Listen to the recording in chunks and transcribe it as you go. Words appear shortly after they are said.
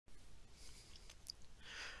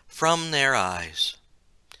From Their Eyes,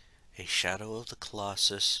 a Shadow of the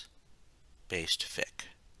Colossus based fic.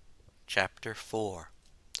 Chapter 4.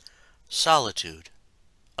 Solitude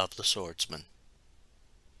of the Swordsman.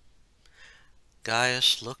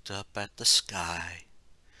 Gaius looked up at the sky,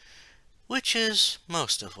 which is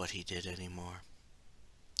most of what he did anymore.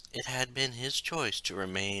 It had been his choice to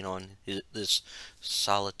remain on this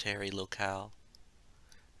solitary locale,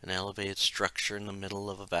 an elevated structure in the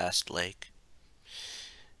middle of a vast lake.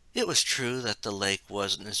 It was true that the lake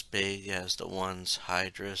wasn't as big as the ones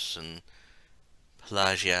Hydrus and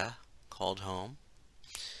Pelagia called home,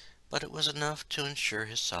 but it was enough to ensure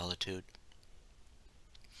his solitude.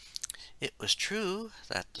 It was true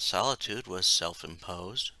that the solitude was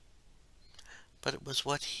self-imposed, but it was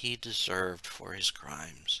what he deserved for his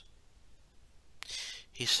crimes.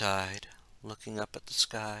 He sighed, looking up at the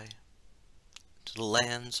sky, to the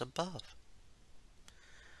lands above.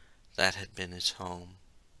 That had been his home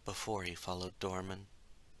before he followed Dorman.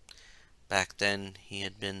 Back then he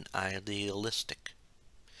had been idealistic,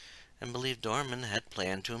 and believed Dorman had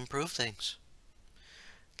planned to improve things.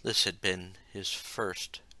 This had been his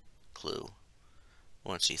first clue,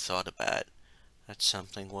 once he thought about it, that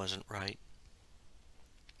something wasn't right.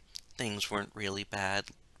 Things weren't really bad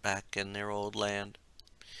back in their old land.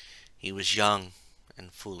 He was young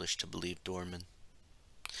and foolish to believe Dorman.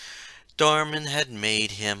 Dorman had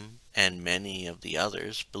made him and many of the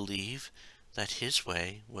others believe that his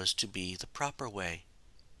way was to be the proper way.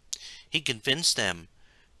 He convinced them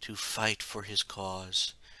to fight for his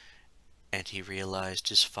cause, and he realized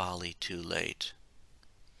his folly too late.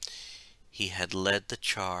 He had led the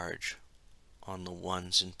charge on the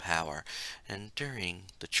ones in power, and during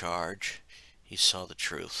the charge he saw the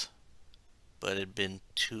truth, but it had been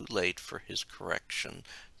too late for his correction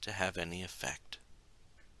to have any effect.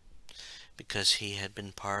 Because he had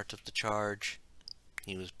been part of the charge,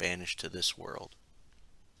 he was banished to this world.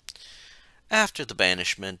 After the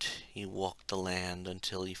banishment, he walked the land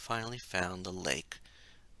until he finally found the lake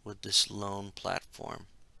with this lone platform.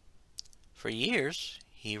 For years,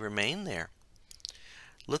 he remained there,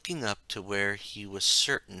 looking up to where he was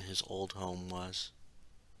certain his old home was.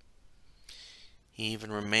 He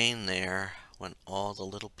even remained there when all the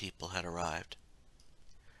little people had arrived.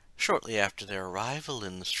 Shortly after their arrival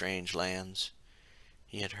in the strange lands,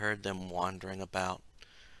 he had heard them wandering about,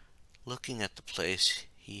 looking at the place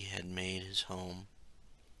he had made his home.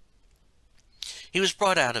 He was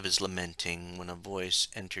brought out of his lamenting when a voice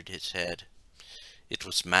entered his head. It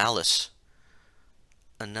was Malice,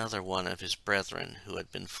 another one of his brethren who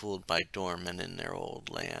had been fooled by Dorman in their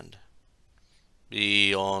old land.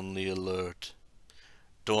 "Be on the alert.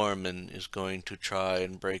 Dorman is going to try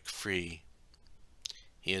and break free.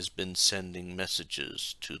 He has been sending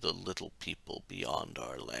messages to the little people beyond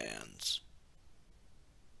our lands."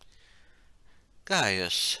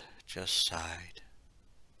 Gaius just sighed.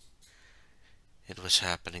 It was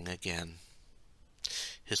happening again.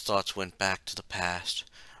 His thoughts went back to the past,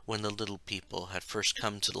 when the little people had first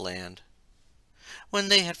come to the land. When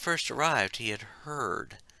they had first arrived, he had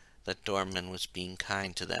heard that Dorman was being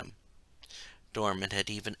kind to them. Dorman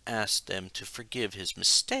had even asked them to forgive his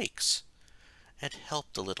mistakes and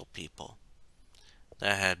help the little people.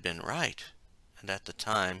 That had been right, and at the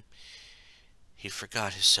time, he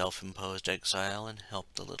forgot his self-imposed exile and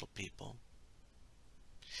helped the little people.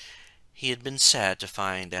 He had been sad to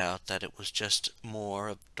find out that it was just more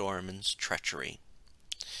of Dorman's treachery.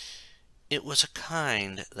 It was a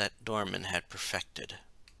kind that Dorman had perfected.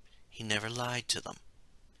 He never lied to them.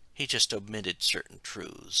 He just omitted certain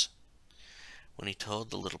truths. When he told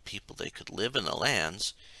the little people they could live in the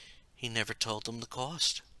lands, he never told them the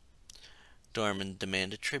cost. Dorman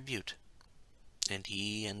demanded tribute, and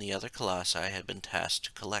he and the other colossi had been tasked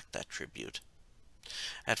to collect that tribute.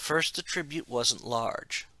 At first the tribute wasn't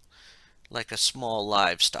large, like a small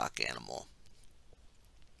livestock animal,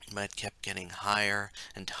 but it kept getting higher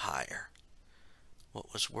and higher.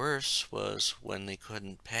 What was worse was when they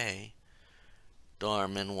couldn't pay,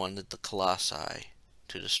 Dorman wanted the colossi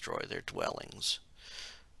to destroy their dwellings,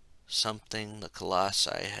 something the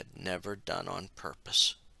colossi had never done on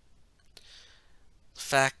purpose. The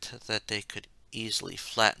fact that they could easily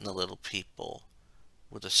flatten the little people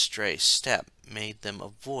with a stray step made them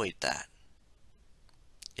avoid that.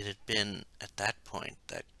 It had been at that point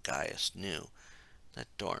that Gaius knew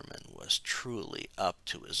that Dorman was truly up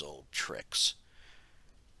to his old tricks,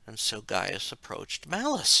 and so Gaius approached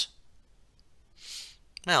Malice.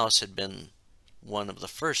 Malice had been one of the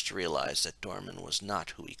first to realize that Dorman was not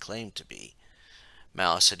who he claimed to be.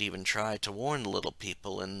 Malice had even tried to warn the little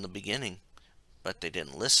people in the beginning, but they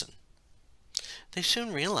didn't listen. They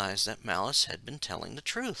soon realized that Malice had been telling the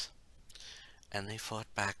truth, and they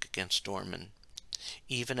fought back against Dorman.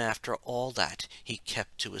 Even after all that, he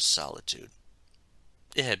kept to his solitude.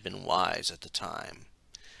 It had been wise at the time,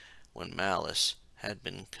 when Malice had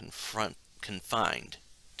been confined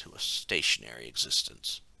to a stationary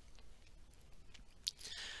existence.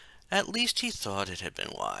 At least he thought it had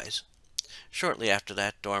been wise. Shortly after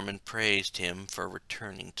that, Dorman praised him for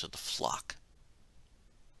returning to the flock.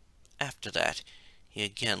 After that, he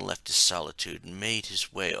again left his solitude and made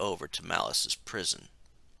his way over to Malice's prison.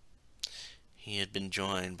 He had been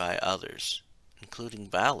joined by others, including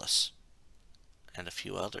Valis and a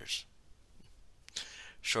few others.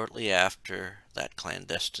 Shortly after that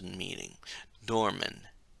clandestine meeting, Dorman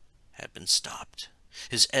had been stopped,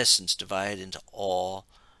 his essence divided into all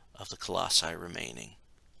of the colossi remaining.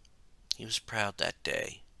 He was proud that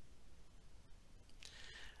day,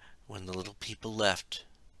 when the little people left,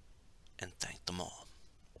 and thanked them all.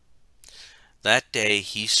 That day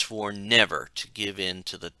he swore never to give in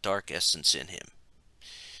to the dark essence in him.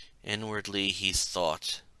 Inwardly he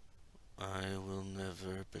thought, I will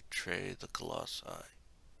never betray the colossi.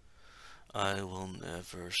 I will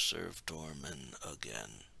never serve Dorman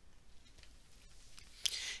again.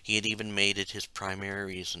 He had even made it his primary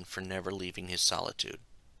reason for never leaving his solitude.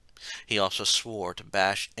 He also swore to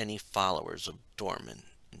bash any followers of Dorman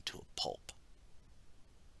into a pulp.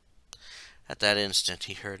 At that instant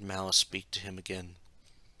he heard Malice speak to him again.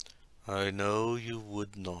 I know you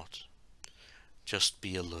would not. Just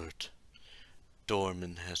be alert.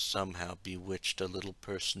 Dorman has somehow bewitched a little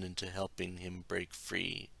person into helping him break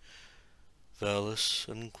free. Valis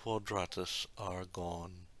and Quadratus are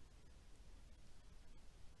gone.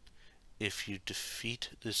 If you defeat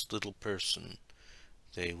this little person,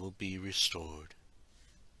 they will be restored.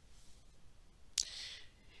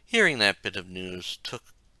 Hearing that bit of news took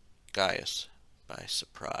Gaius by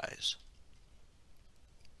surprise.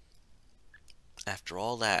 After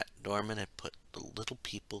all that Dorman had put the little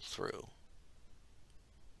people through,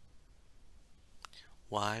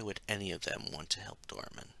 why would any of them want to help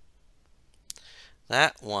Dorman?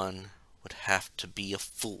 That one would have to be a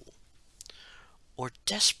fool, or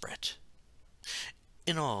desperate.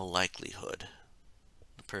 In all likelihood,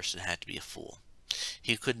 the person had to be a fool.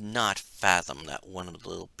 He could not fathom that one of the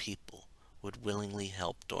little people would willingly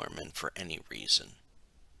help Dorman for any reason.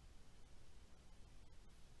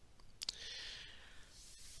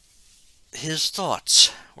 His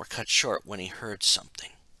thoughts were cut short when he heard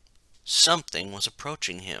something. Something was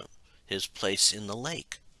approaching him, his place in the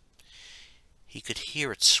lake. He could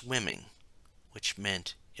hear it swimming, which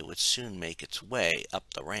meant it would soon make its way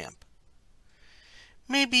up the ramp.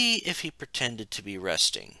 Maybe if he pretended to be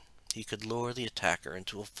resting, he could lure the attacker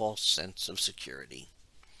into a false sense of security.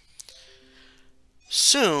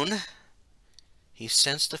 Soon, he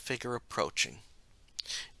sensed the figure approaching.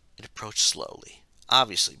 It approached slowly,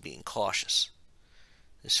 obviously being cautious.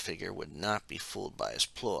 This figure would not be fooled by his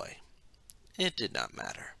ploy. It did not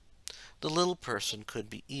matter. The little person could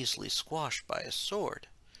be easily squashed by his sword.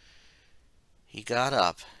 He got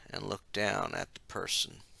up and looked down at the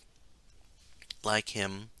person. Like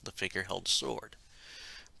him, the figure held a sword,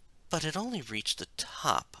 but it only reached the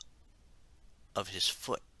top of his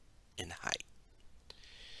foot in height.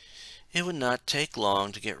 It would not take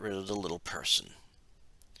long to get rid of the little person.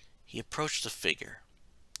 He approached the figure,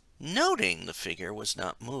 noting the figure was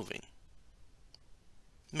not moving.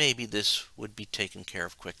 Maybe this would be taken care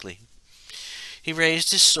of quickly. He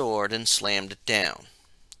raised his sword and slammed it down.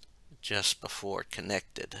 Just before it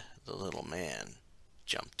connected, the little man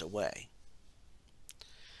jumped away.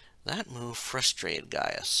 That move frustrated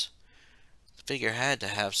Gaius. The figure had to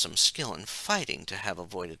have some skill in fighting to have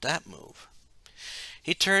avoided that move.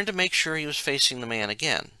 He turned to make sure he was facing the man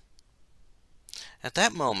again. At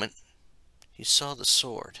that moment, he saw the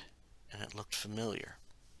sword, and it looked familiar.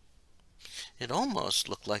 It almost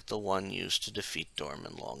looked like the one used to defeat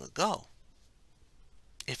Dorman long ago.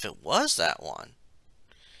 If it was that one,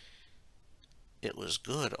 it was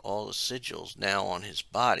good all the sigils now on his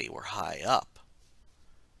body were high up,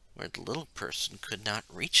 where the little person could not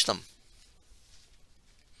reach them.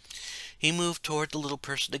 He moved toward the little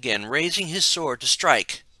person again, raising his sword to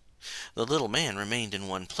strike. The little man remained in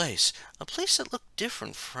one place, a place that looked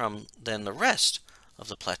different than the rest of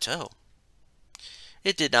the plateau.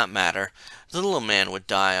 It did not matter. The little man would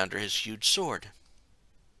die under his huge sword.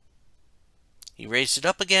 He raised it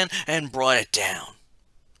up again and brought it down.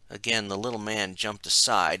 Again the little man jumped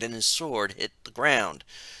aside, and his sword hit the ground.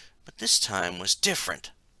 But this time was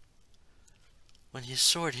different. When his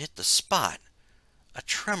sword hit the spot, a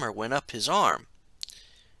tremor went up his arm,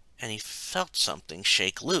 and he felt something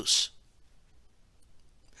shake loose.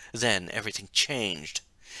 Then everything changed.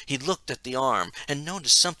 He looked at the arm and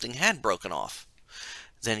noticed something had broken off.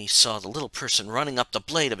 Then he saw the little person running up the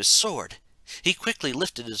blade of his sword. He quickly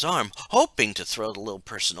lifted his arm, hoping to throw the little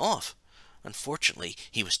person off. Unfortunately,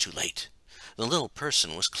 he was too late. The little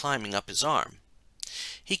person was climbing up his arm.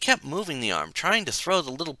 He kept moving the arm, trying to throw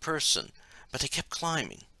the little person, but they kept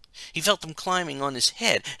climbing. He felt them climbing on his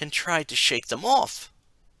head and tried to shake them off.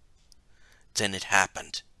 Then it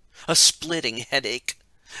happened. A splitting headache.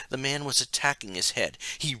 The man was attacking his head.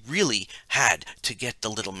 He really had to get the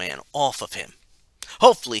little man off of him.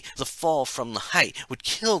 Hopefully, the fall from the height would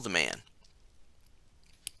kill the man.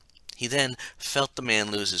 He then felt the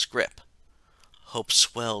man lose his grip. Hope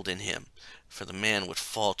swelled in him, for the man would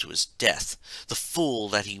fall to his death, the fool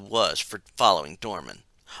that he was for following Dorman.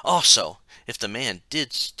 Also, if the man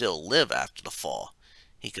did still live after the fall,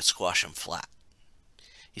 he could squash him flat.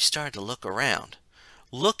 He started to look around,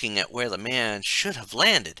 looking at where the man should have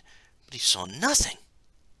landed, but he saw nothing.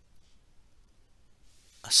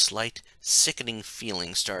 A slight, sickening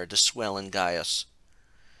feeling started to swell in Gaius.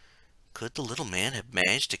 Could the little man have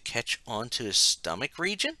managed to catch onto his stomach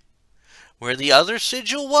region, where the other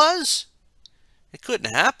sigil was? It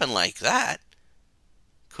couldn't happen like that,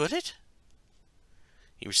 could it?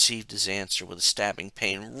 He received his answer with a stabbing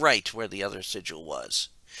pain right where the other sigil was.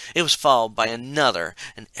 It was followed by another,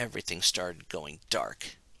 and everything started going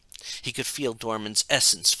dark. He could feel Dorman's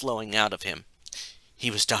essence flowing out of him.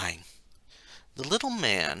 He was dying. The little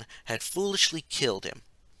man had foolishly killed him.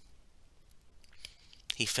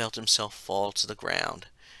 He felt himself fall to the ground,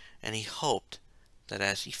 and he hoped that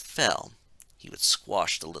as he fell, he would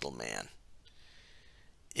squash the little man.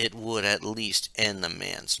 It would at least end the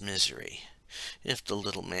man's misery, if the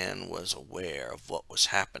little man was aware of what was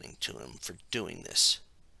happening to him for doing this.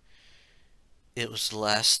 It was the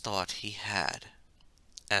last thought he had,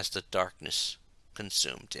 as the darkness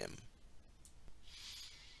consumed him.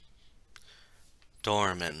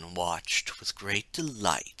 Dorman watched with great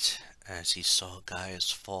delight as he saw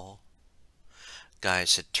Gaius fall.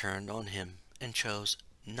 Gaius had turned on him and chose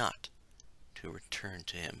not to return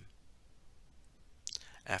to him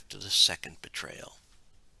after the second betrayal.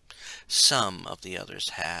 Some of the others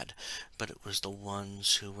had, but it was the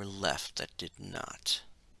ones who were left that did not.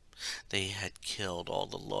 They had killed all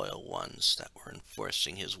the loyal ones that were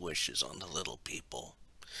enforcing his wishes on the little people.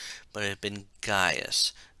 But it had been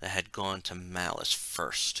Gaius that had gone to Malice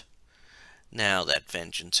first. Now that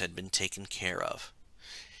vengeance had been taken care of,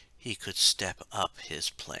 he could step up his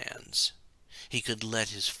plans. He could let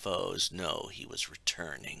his foes know he was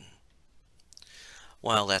returning.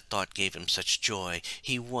 While that thought gave him such joy,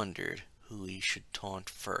 he wondered who he should taunt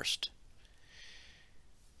first.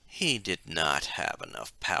 He did not have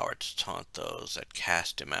enough power to taunt those that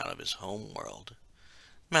cast him out of his home world.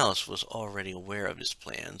 Malice was already aware of his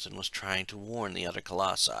plans and was trying to warn the other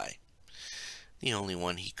Colossi. The only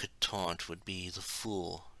one he could taunt would be the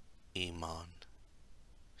fool, Iman.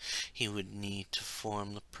 He would need to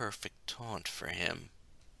form the perfect taunt for him.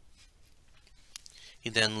 He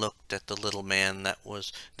then looked at the little man that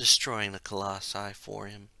was destroying the Colossi for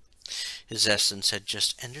him. His essence had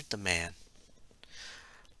just entered the man.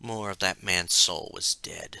 More of that man's soul was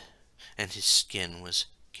dead, and his skin was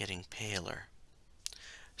getting paler.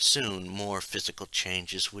 Soon more physical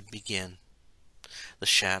changes would begin. The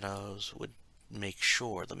shadows would make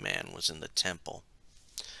sure the man was in the temple.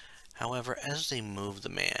 However, as they moved the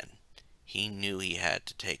man, he knew he had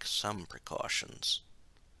to take some precautions.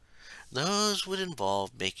 Those would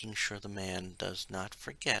involve making sure the man does not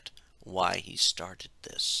forget why he started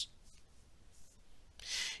this.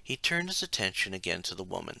 He turned his attention again to the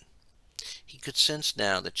woman. He could sense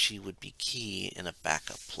now that she would be key in a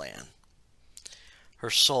backup plan. Her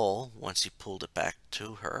soul, once he pulled it back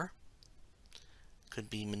to her, could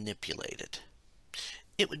be manipulated.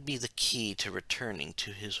 It would be the key to returning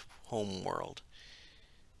to his home world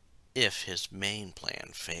if his main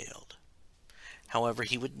plan failed. However,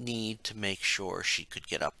 he would need to make sure she could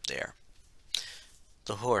get up there.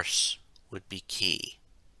 The horse would be key.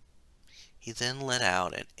 He then let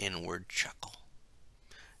out an inward chuckle,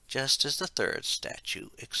 just as the third statue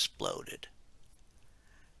exploded.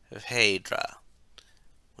 Hydra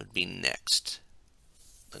would be next,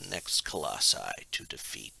 the next Colossi to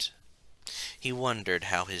defeat. He wondered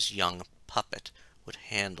how his young puppet would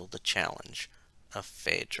handle the challenge of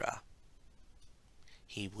Phaedra.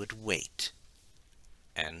 He would wait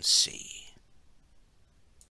and see.